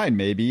bit of shine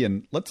maybe.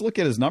 And let's look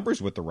at his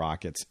numbers with the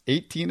Rockets.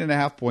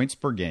 18.5 points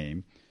per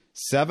game,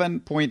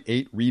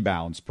 7.8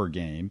 rebounds per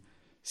game,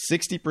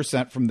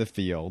 60% from the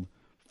field,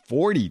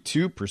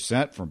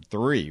 42% from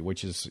three,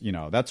 which is,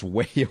 that's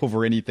way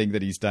over anything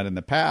that he's done in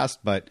the past.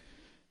 But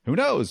who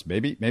knows?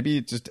 Maybe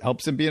it just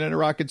helps him being in a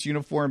Rockets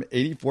uniform.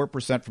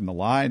 84% from the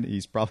line.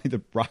 He's probably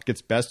the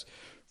Rockets' best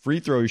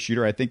free throw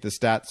shooter. I think the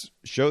stats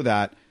show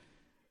that.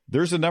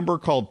 There's a number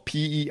called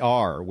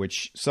PER,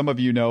 which some of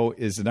you know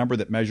is a number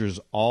that measures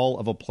all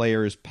of a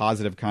player's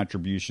positive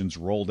contributions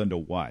rolled into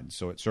one.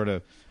 So it sort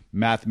of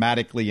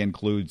mathematically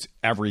includes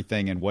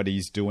everything and what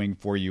he's doing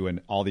for you in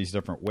all these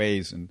different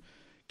ways. And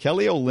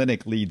Kelly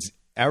Olynyk leads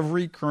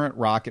every current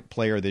Rocket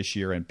player this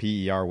year in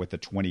PER with a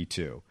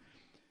 22.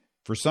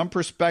 For some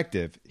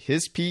perspective,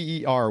 his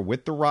PER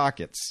with the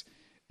Rockets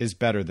is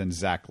better than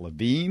Zach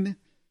LaVine,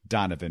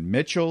 Donovan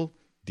Mitchell,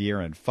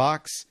 De'Aaron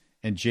Fox,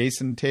 and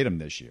Jason Tatum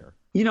this year.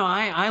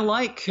 I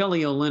like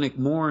Kelly Olynyk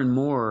more and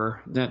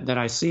more that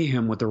I see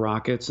him with the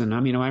Rockets. And I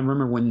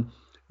remember when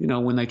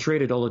they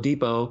traded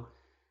Oladipo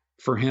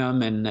for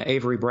him and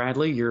Avery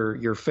Bradley,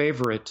 your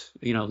favorite,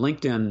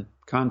 LinkedIn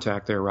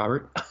contact there,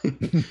 Robert.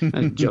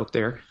 A joke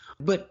there.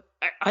 But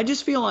I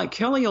just feel like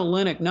Kelly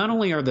Olynyk, not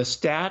only are the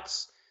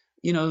stats,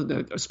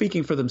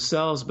 speaking for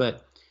themselves,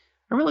 but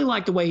I really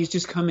like the way he's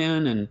just come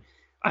in, and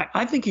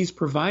I think he's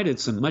provided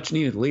some much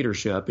needed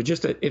leadership. It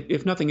just,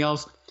 if nothing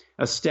else,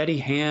 a steady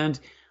hand.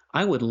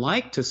 I would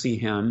like to see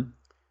him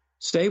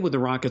stay with the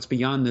Rockets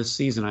beyond this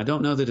season. I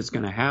don't know that it's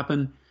going to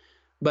happen,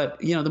 but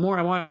the more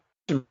I watch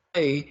him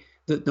play,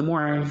 the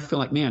more I feel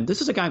like, man,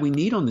 this is a guy we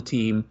need on the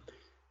team.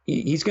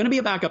 He's going to be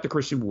a backup to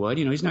Christian Wood.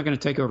 He's not going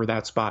to take over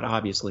that spot,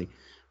 obviously,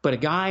 but a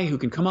guy who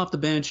can come off the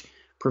bench,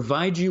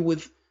 provide you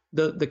with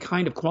the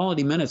kind of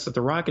quality minutes that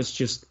the Rockets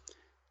just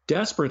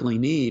desperately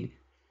need,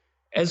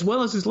 as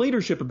well as his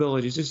leadership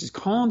abilities, just as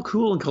calm,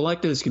 cool, and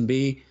collected as can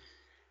be.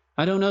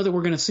 I don't know that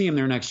we're going to see him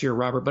there next year,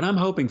 Robert, but I'm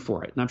hoping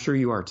for it, and I'm sure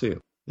you are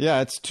too.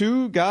 Yeah, it's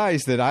two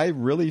guys that I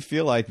really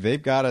feel like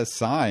they've got to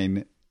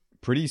sign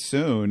pretty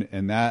soon,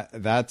 and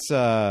that's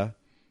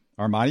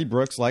Armani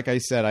Brooks. Like I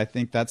said, I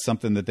think that's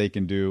something that they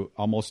can do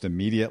almost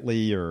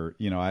immediately, or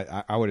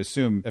I would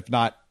assume, if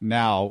not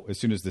now, as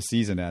soon as the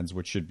season ends,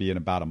 which should be in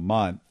about a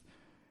month.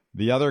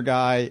 The other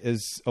guy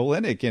is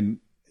Olynyk, and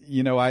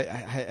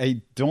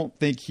I don't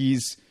think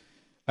he's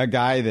a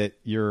guy that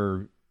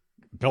you're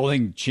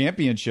building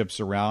championships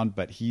around,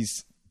 but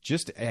he's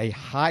just a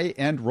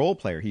high-end role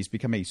player. He's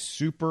become a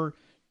super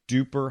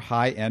duper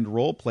high-end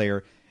role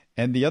player.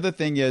 And the other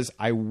thing is,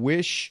 I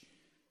wish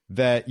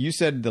that you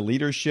said the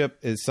leadership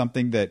is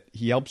something that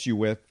he helps you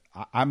with.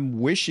 I'm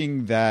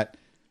wishing that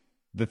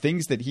the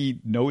things that he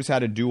knows how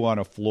to do on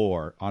a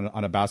floor,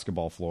 on a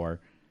basketball floor,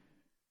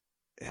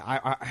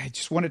 I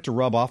just want it to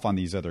rub off on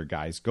these other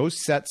guys. Go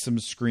set some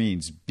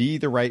screens, be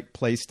the right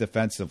place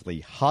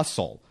defensively,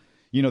 hustle.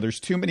 There's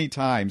too many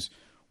times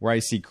where I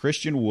see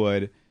Christian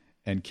Wood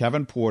and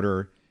Kevin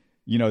Porter,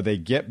 they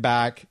get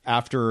back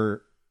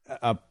after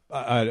a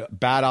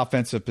bad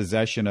offensive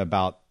possession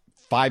about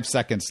 5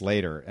 seconds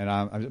later, and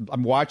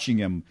I'm watching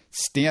them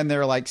stand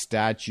there like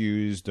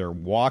statues. They're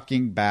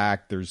walking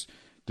back. There's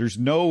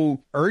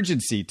no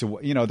urgency to,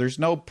 there's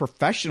no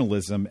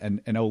professionalism.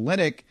 And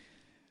Olynyk,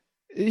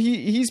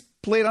 he's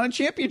played on a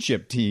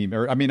championship team,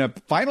 a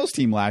finals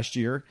team last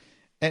year,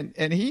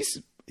 and he's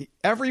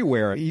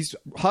everywhere. He's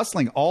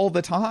hustling all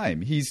the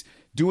time. He's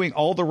doing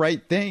all the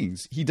right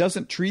things. He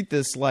doesn't treat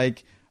this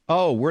like,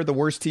 oh, we're the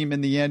worst team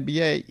in the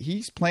NBA.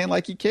 He's playing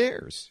like he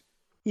cares.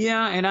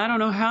 Yeah, and I don't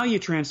know how you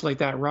translate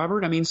that,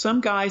 Robert. I mean,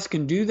 some guys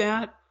can do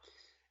that,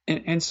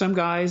 and some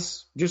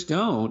guys just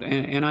don't.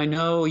 And I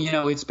know,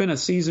 it's been a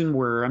season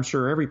where I'm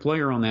sure every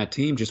player on that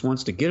team just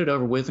wants to get it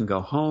over with and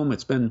go home.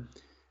 It's been,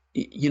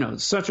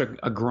 such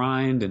a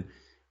grind.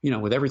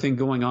 And, with everything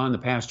going on the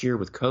past year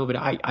with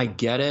COVID, I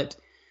get it.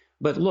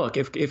 But look,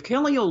 if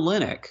Kelly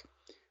Olynyk,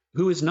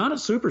 who is not a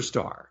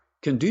superstar,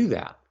 can do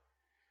that,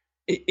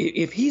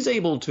 if he's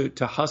able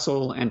to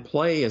hustle and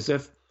play as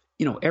if,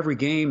 every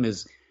game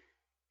is,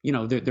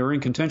 they're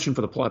in contention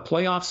for the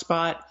playoff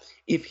spot.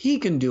 If he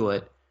can do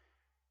it,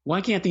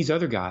 why can't these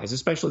other guys,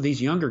 especially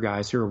these younger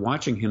guys who are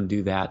watching him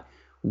do that,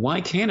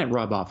 why can't it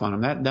rub off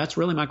on him? That's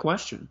really my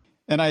question.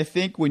 And I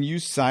think when you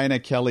sign a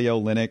Kelly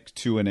Olynyk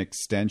to an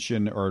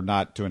extension, or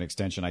not to an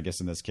extension, I guess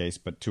in this case,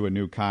 but to a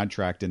new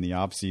contract in the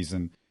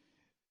offseason,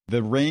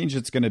 the range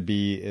it's going to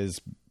be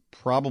is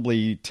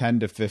probably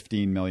 $10 to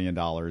 $15 million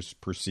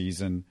per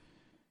season.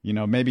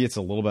 Maybe it's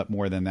a little bit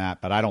more than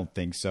that, but I don't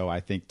think so. I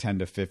think 10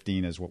 to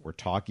 15 is what we're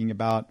talking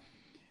about.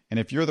 And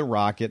if you're the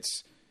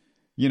Rockets,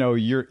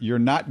 you're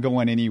not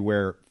going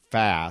anywhere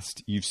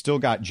fast. You've still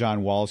got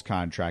John Wall's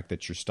contract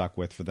that you're stuck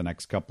with for the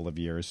next couple of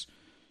years.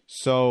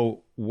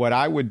 So what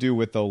I would do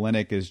with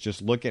Olynyk is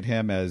just look at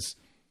him as,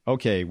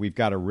 okay, we've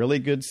got a really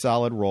good,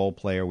 solid role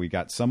player. We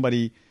got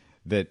somebody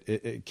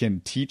that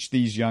can teach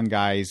these young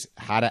guys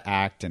how to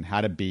act and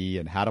how to be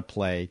and how to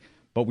play.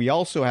 But we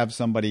also have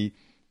somebody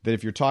that,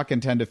 if you're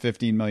talking $10 to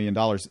 $15 million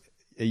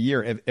a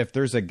year, if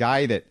there's a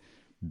guy that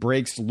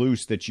breaks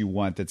loose that you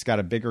want, that's got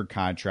a bigger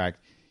contract,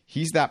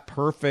 he's that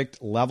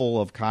perfect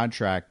level of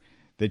contract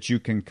that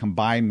you can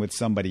combine with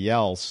somebody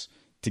else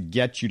to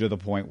get you to the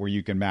point where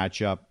you can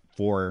match up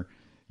for,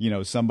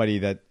 somebody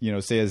that,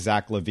 say a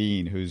Zach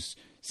LaVine, who's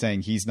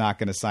saying he's not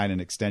going to sign an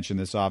extension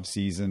this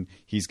offseason.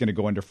 He's going to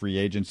go into free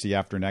agency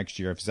after next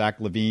year. If Zach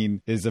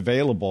LaVine is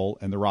available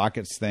and the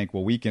Rockets think,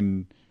 well, we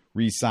can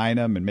re-sign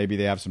him, and maybe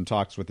they have some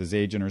talks with his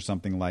agent or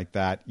something like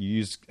that, you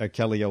use a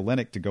Kelly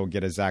Olynyk to go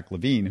get a Zach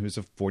LaVine, who's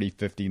a 40,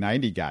 50,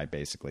 90 guy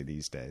basically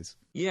these days.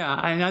 Yeah,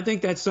 and I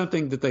think that's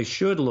something that they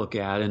should look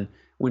at. And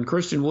when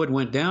Christian Wood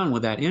went down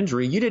with that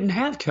injury, you didn't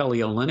have Kelly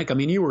Olynyk. I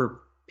mean, you were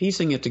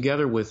piecing it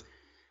together with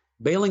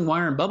baling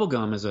wire and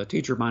bubblegum, as a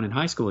teacher of mine in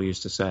high school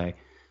used to say.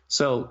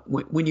 So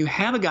when you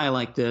have a guy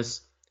like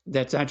this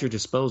that's at your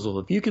disposal,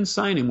 if you can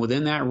sign him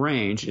within that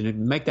range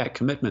and make that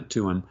commitment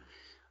to him,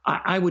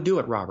 I would do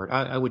it, Robert.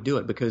 I would do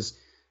it, because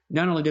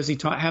not only does he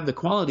have the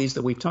qualities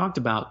that we've talked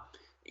about,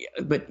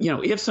 but,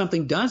 if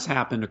something does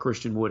happen to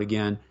Christian Wood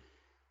again,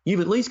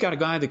 you've at least got a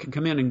guy that can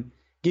come in and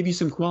give you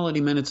some quality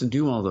minutes and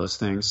do all those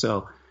things.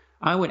 So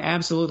I would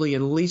absolutely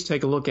at least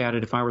take a look at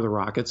it if I were the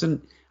Rockets.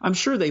 And I'm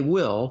sure they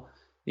will.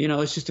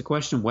 It's just a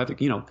question of whether,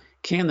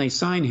 can they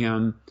sign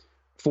him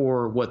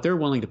for what they're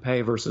willing to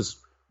pay versus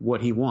what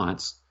he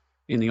wants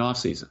in the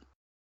offseason.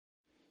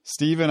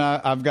 Stephen,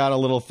 I've got a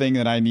little thing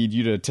that I need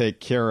you to take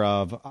care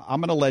of.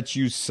 I'm going to let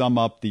you sum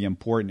up the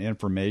important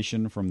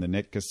information from the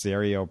Nick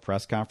Caserio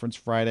press conference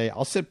Friday.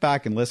 I'll sit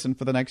back and listen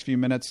for the next few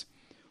minutes.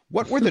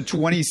 What were the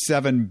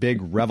 27 big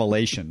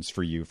revelations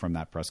for you from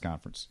that press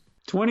conference?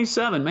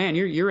 27, man,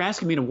 you're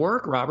asking me to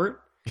work,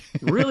 Robert.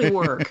 Really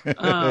work.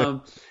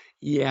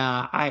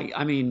 Yeah,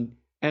 I mean,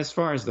 as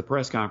far as the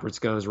press conference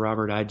goes,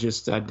 Robert, I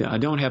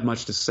don't have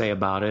much to say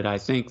about it. I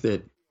think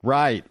that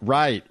Right.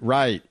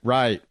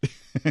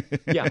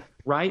 Yeah,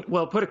 right.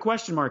 Well, put a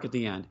question mark at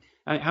the end.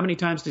 How many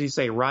times did he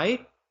say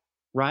right?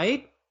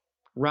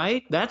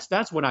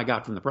 That's what I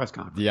got from the press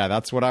conference. Yeah,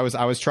 that's what I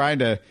was trying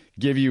to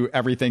give you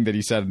everything that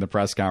he said in the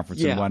press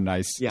conference in one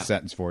nice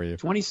sentence for you.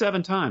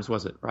 27 times,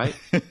 was it, right?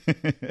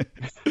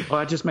 Well,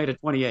 I just made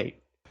it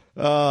 28.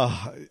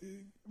 Why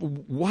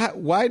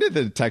did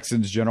the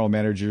Texans general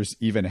managers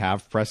even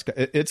have press?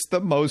 It's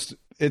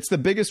the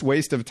biggest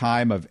waste of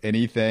time of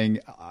anything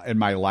in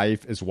my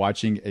life is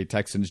watching a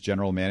Texans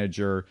general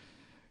manager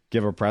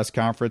give a press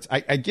conference.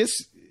 I guess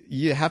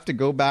you have to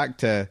go back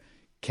to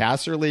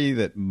Casserly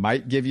that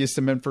might give you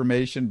some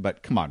information,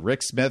 but come on,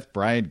 Rick Smith,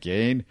 Brian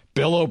Gaine,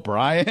 Bill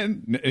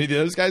O'Brien, any of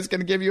those guys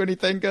going to give you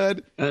anything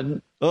good?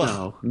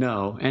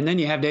 No. And then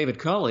you have David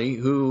Culley,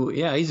 who,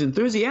 he's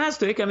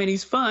enthusiastic. I mean,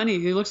 he's fun.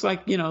 He looks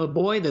like, a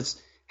boy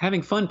that's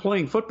having fun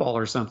playing football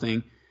or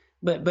something.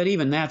 But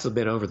even that's a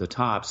bit over the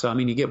top. So, I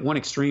mean, you get one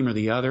extreme or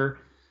the other.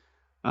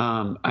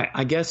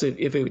 I guess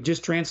if it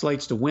just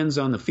translates to wins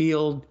on the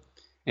field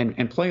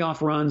and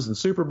playoff runs and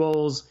Super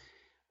Bowls,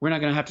 we're not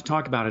going to have to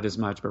talk about it as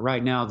much. But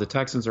right now, the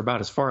Texans are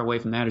about as far away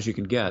from that as you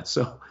can get.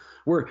 So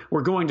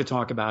we're going to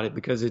talk about it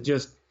because it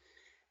just,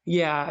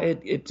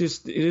 it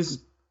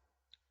is,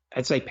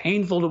 I'd say,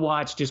 painful to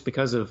watch just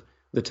because of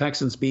the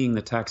Texans being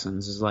the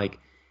Texans. Is like,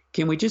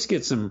 can we just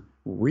get some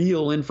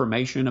real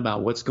information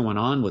about what's going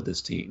on with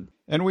this team?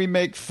 And we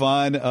make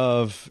fun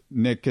of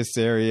Nick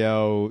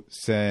Caserio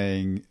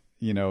saying,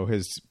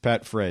 his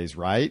pet phrase,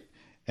 right?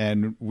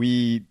 And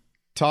we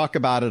talk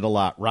about it a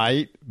lot,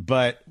 right?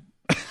 But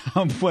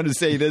I want to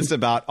say this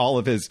about all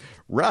of his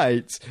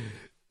rights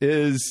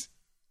is,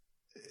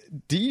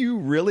 do you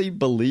really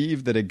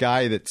believe that a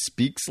guy that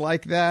speaks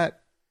like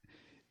that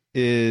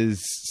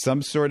is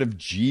some sort of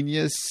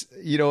genius?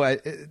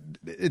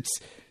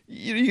 It's,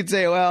 you could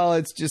say, well,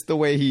 it's just the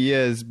way he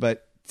is,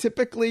 but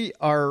typically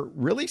are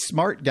really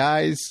smart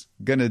guys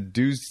going to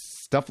do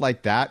stuff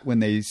like that when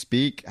they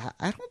speak?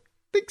 I don't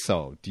think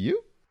so. Do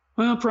you?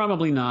 Well,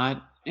 probably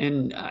not.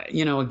 And,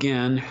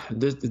 again,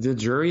 the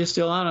jury is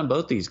still out on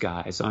both these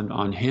guys,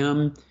 on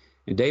him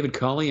and David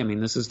Culley. I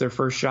mean, this is their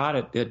first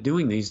shot at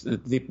doing these,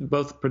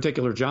 both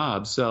particular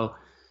jobs. So,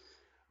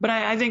 but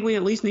I think we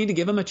at least need to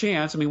give them a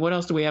chance. I mean, what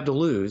else do we have to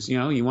lose?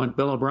 You want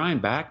Bill O'Brien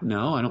back?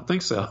 No, I don't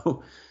think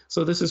so.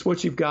 So this is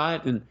what you've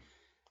got. And,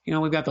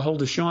 we've got the whole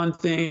Deshaun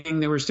thing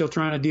that we're still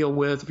trying to deal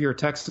with if you're a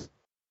Texans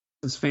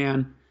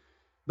fan.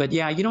 But,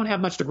 you don't have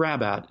much to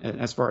grab at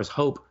as far as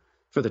hope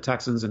for the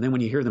Texans. And then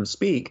when you hear them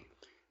speak,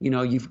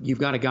 you've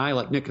got a guy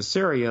like Nick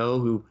Caserio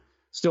who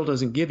still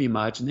doesn't give you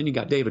much. And then you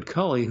got David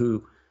Culley,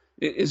 who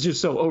is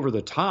just so over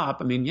the top.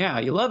 I mean,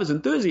 you love his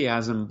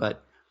enthusiasm,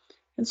 but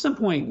at some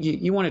point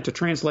you want it to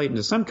translate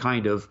into some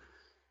kind of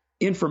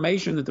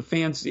information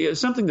that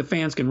something the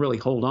fans can really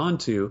hold on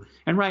to.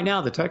 And right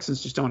now the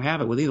Texans just don't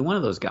have it with either one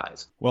of those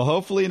guys. Well,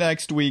 hopefully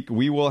next week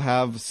we will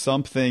have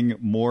something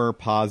more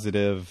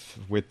positive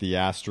with the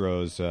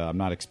Astros. I'm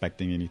not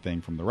expecting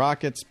anything from the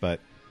Rockets, but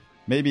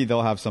maybe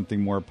they'll have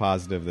something more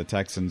positive. The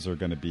Texans are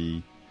going to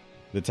be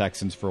the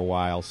Texans for a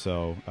while,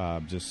 so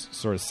just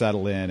sort of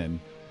settle in and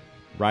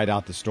ride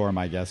out the storm,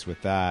 I guess,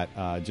 with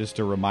that. Just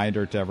a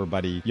reminder to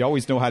everybody, you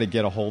always know how to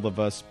get a hold of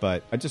us,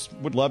 but I just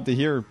would love to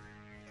hear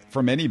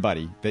from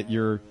anybody that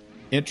you're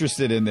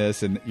interested in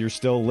this and you're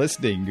still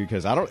listening,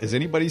 because is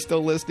anybody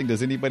still listening?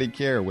 Does anybody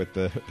care with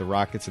the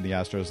Rockets and the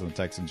Astros and the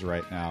Texans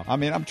right now? I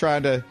mean, I'm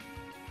trying to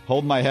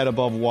hold my head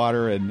above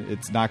water, and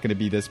it's not going to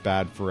be this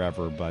bad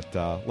forever, but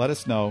let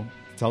us know.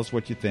 Tell us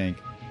what you think.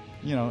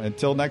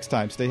 Until next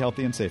time, stay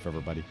healthy and safe,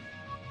 everybody.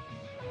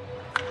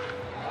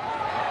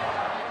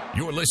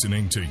 You're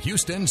listening to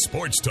Houston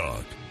Sports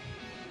Talk.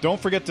 Don't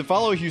forget to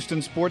follow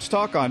Houston Sports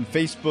Talk on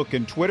Facebook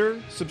and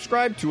Twitter.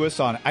 Subscribe to us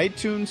on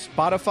iTunes,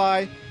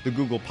 Spotify, the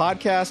Google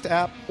Podcast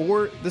app,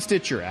 or the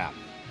Stitcher app.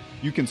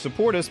 You can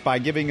support us by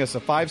giving us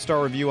a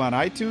 5-star review on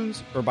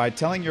iTunes or by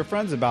telling your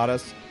friends about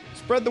us.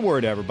 Spread the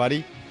word,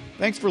 everybody.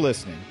 Thanks for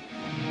listening.